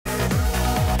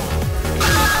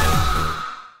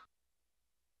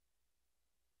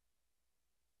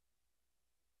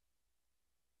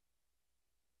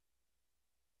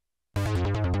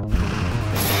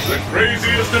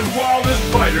craziest and wildest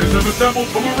fighters have assembled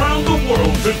from around the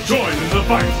world to join in the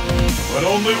fight. But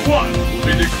only one will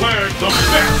be declared the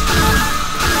best.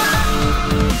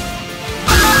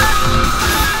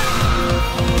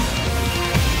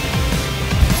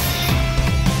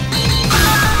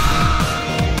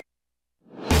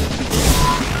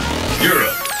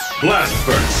 Europe, blast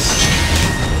first.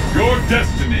 Your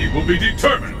destiny will be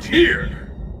determined here.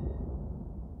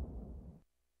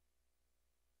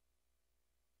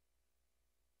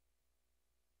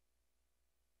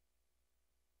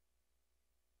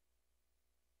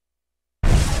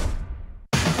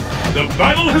 The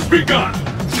battle has begun!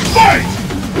 Fight!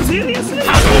 Seriously?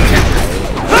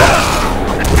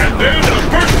 And there's the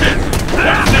first hit!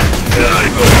 What's next?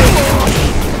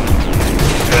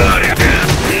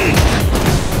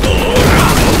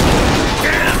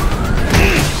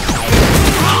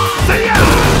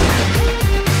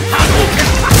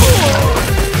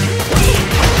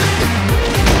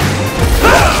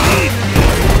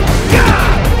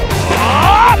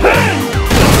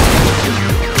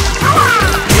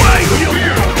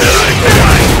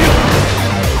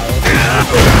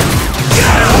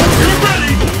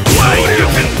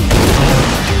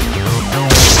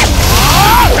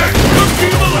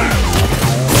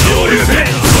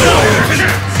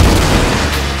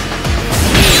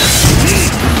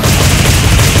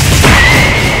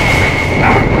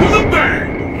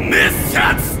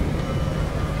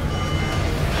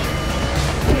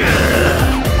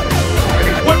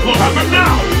 What will happen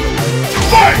now?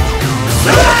 Fight!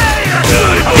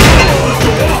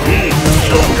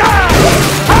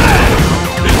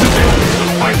 This is it, the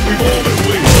fight we've all been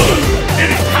waiting for.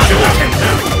 Any time to knock him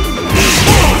down.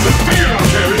 Oh, the spear out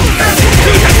there is massive.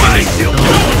 No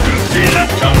one's gonna see that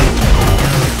coming.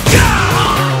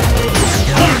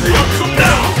 What are the ups and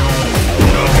downs?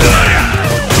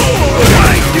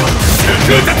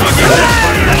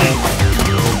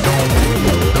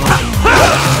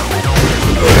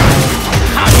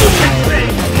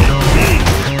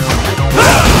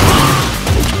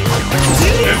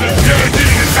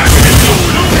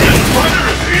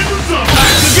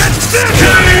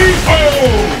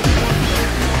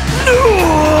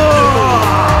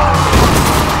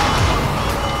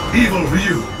 Evil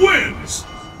Ryu wins!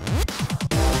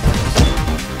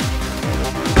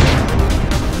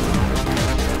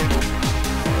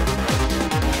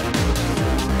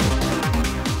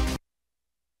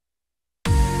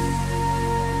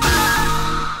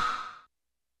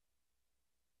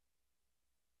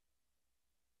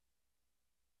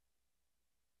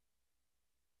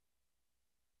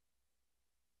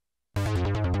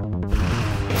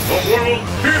 The world's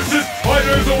fiercest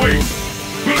fighters await!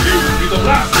 Will you be the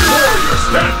last warrior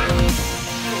standing?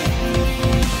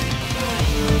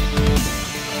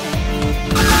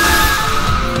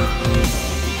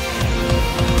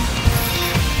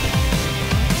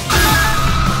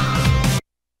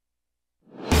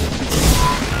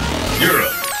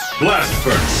 Europe, blast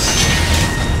first.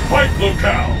 Fight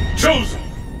locale chosen.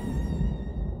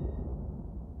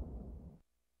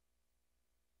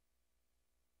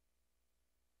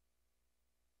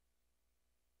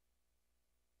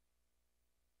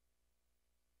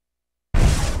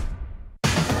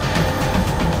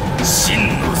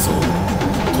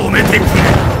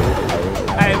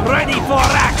 I'm ready for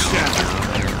action!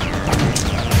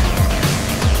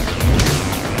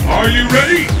 Are you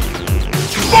ready?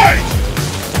 Fight!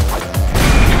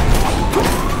 The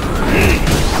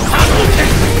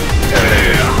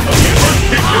first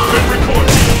kick has been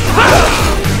recorded. Hadouken!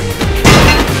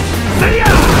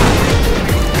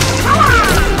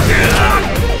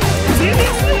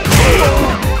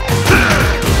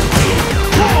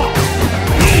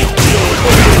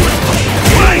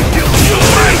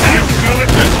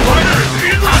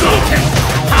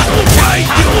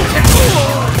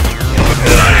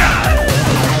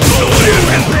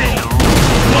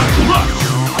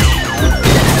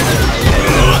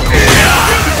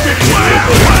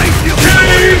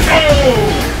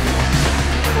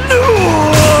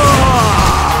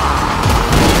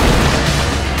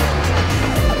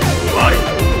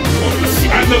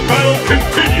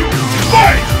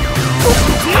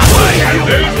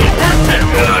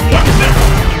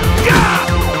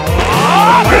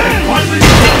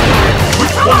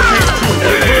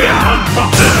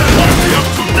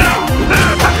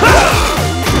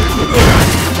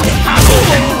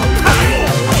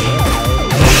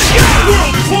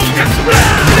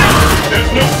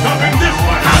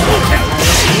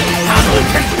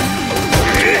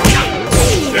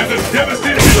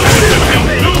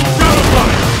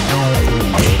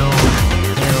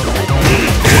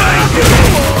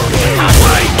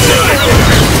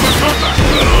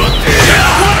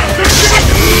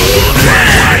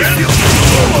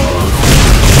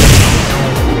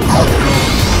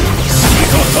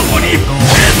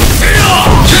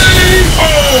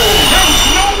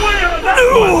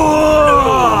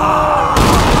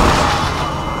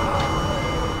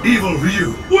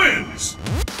 Ryu wins!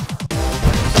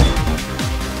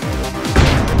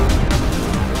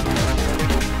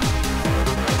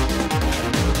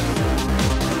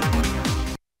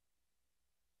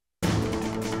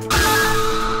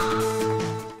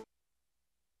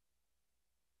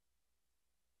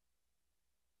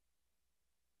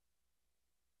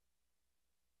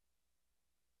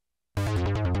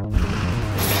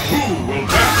 Who will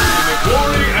bask in the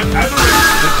glory and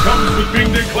adoration that comes with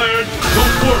being declared the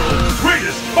world's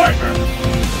greatest fighter?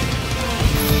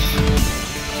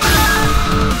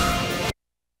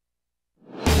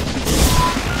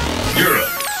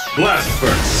 Europe, blast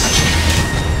first.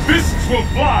 Fists will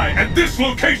fly at this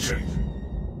location.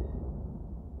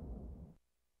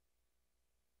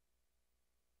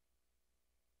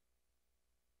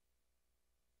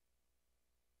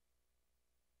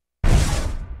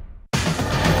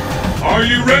 Are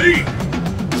you ready?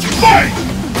 Fight!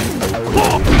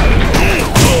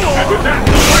 And with that,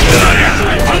 the fight is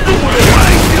actually underway!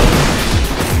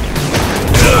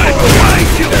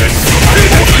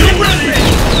 Are you ready?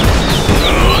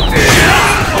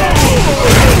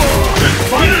 This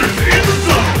fighter is in the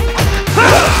zone!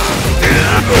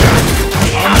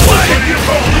 I'm watching you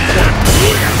from the front!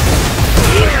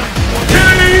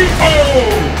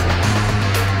 KO!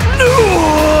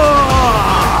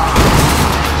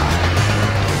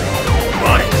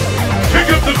 Pick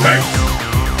up the pace!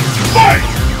 Fight!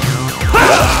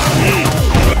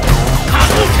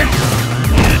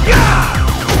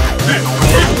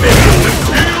 This is the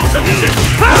skills and shit!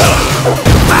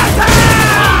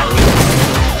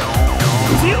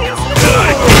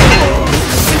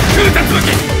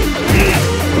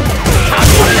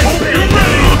 Hope you're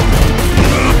ready!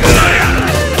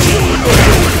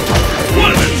 What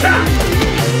an attack!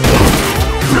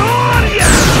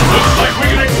 Looks like we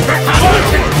can expect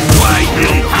fireworks!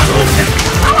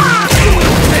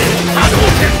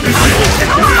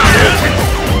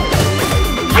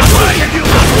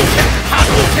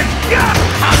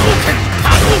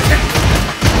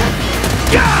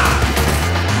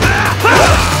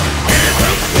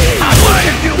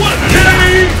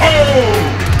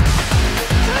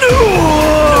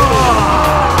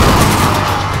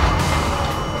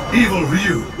 Evil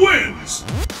Ryu wins!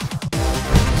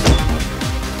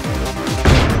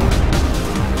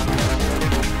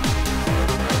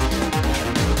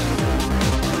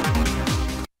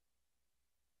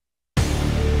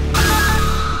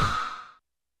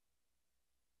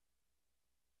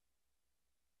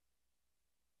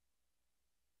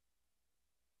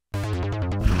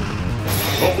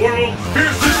 The world's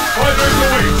fiercest fighters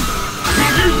await!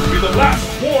 Will you be the last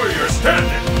warrior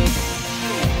standing?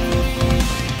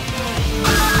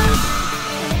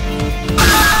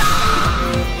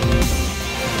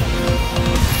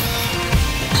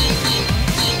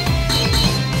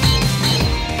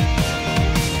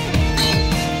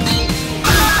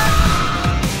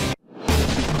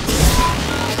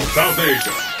 South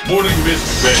Asia, Morning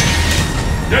Mist Bay.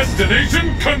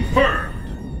 Destination confirmed!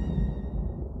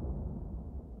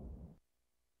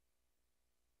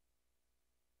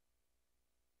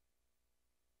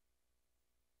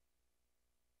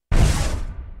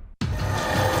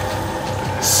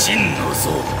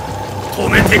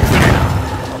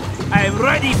 I'm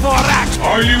ready for action!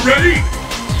 Are you ready?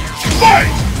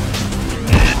 Fight!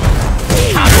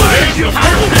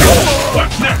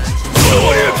 What's next?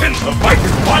 The fight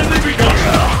has finally begun!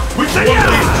 Which one of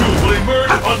these two will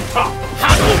emerge on top?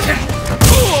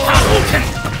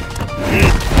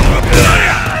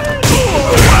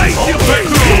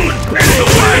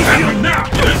 And now,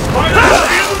 this fight is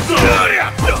in the zone!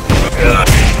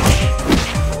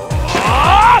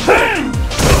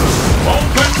 All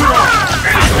bets are on!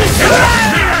 Anything can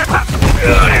happen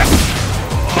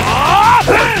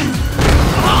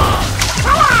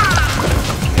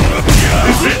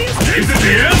Is it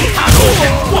the end?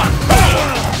 What power!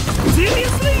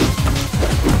 Seriously?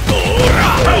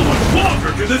 How much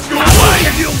longer can this go on?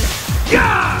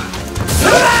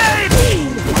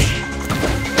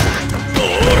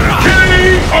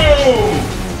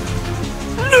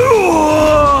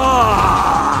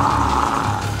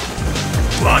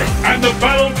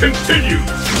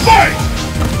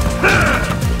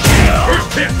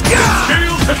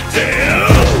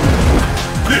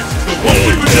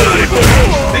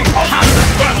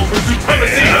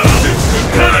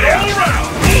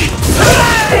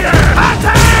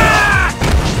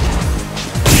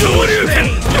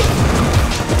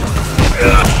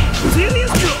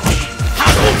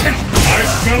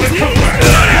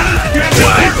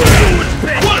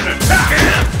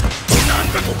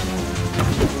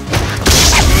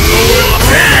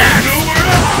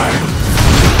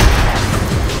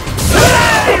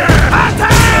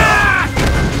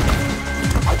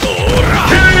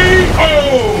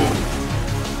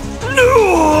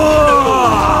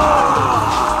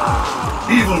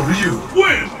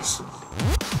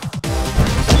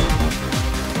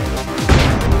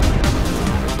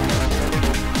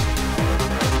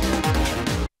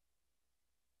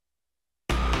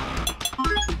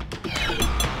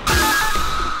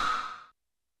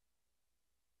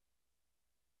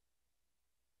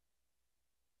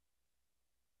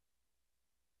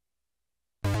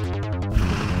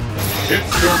 It's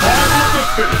survival of the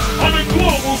fittest on a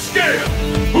global scale!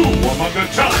 Who among the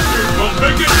challengers will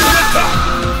make it to the top?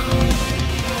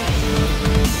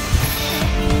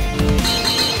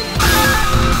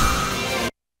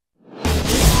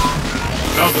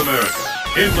 South America,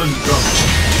 inland jungle.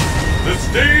 The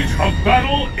stage of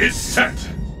battle is set!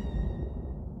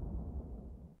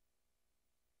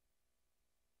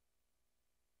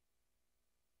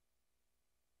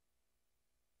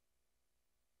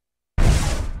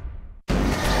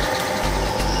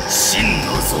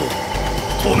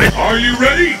 Are you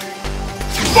ready?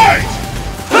 Fight!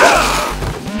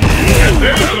 And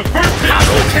there's the first hit!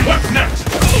 What's next?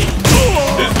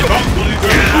 This bout will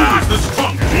determine who is the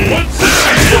strongest. Once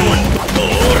again,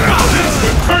 this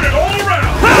could turn it all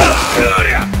around! The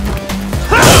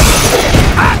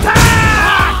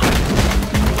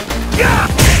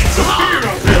fear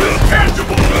out there is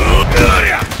tangible!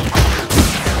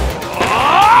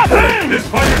 This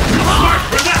fighter's too smart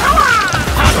for that!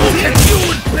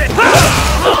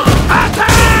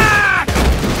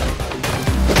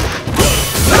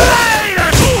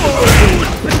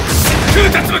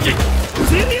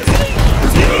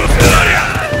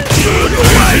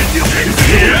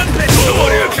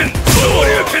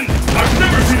 I've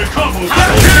never seen a combo KO!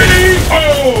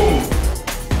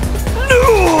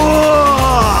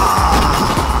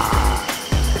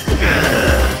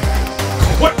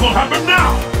 What will happen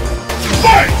now?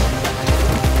 Fight!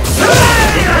 The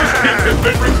first hit has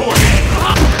been recorded.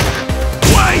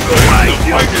 The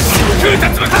fight is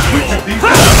underway. Which of these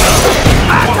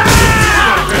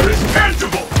there is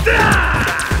tangible?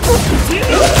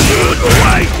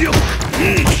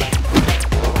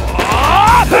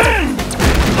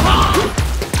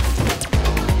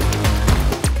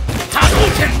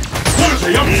 What are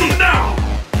they up to now?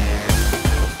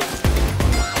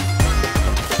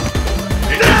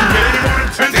 It doesn't get any more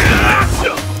intense than this.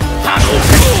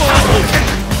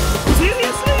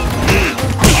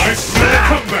 I smell a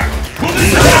comeback. Will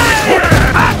this time work?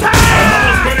 I'm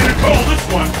almost ready to call this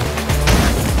one.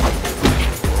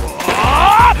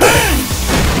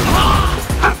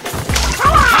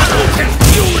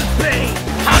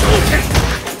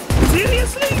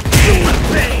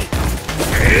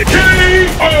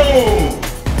 KO!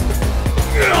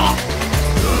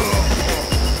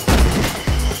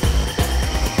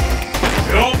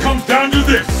 It all comes down to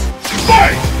this.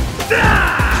 Fight!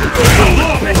 How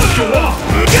long will it go on?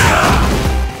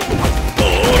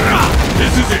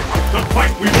 This is it. The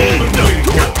fight we've all been waiting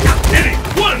for. Any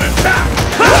one attack!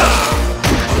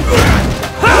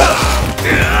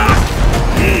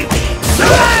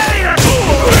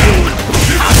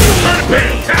 This is a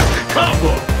fantastic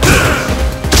combo!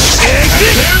 And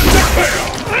there's the payoff!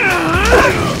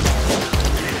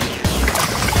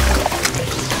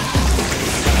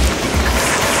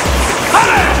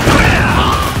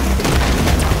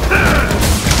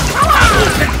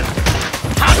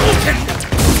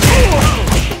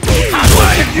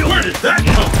 Where did that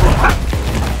come from?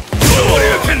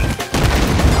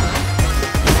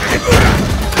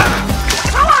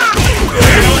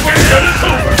 It's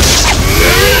over!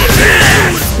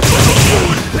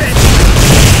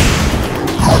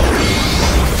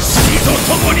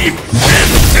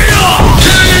 KO!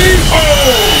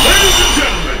 Ladies and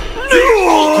gentlemen, the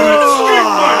ultimate street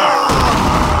fighter!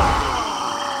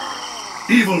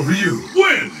 Evil Ryu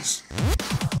wins!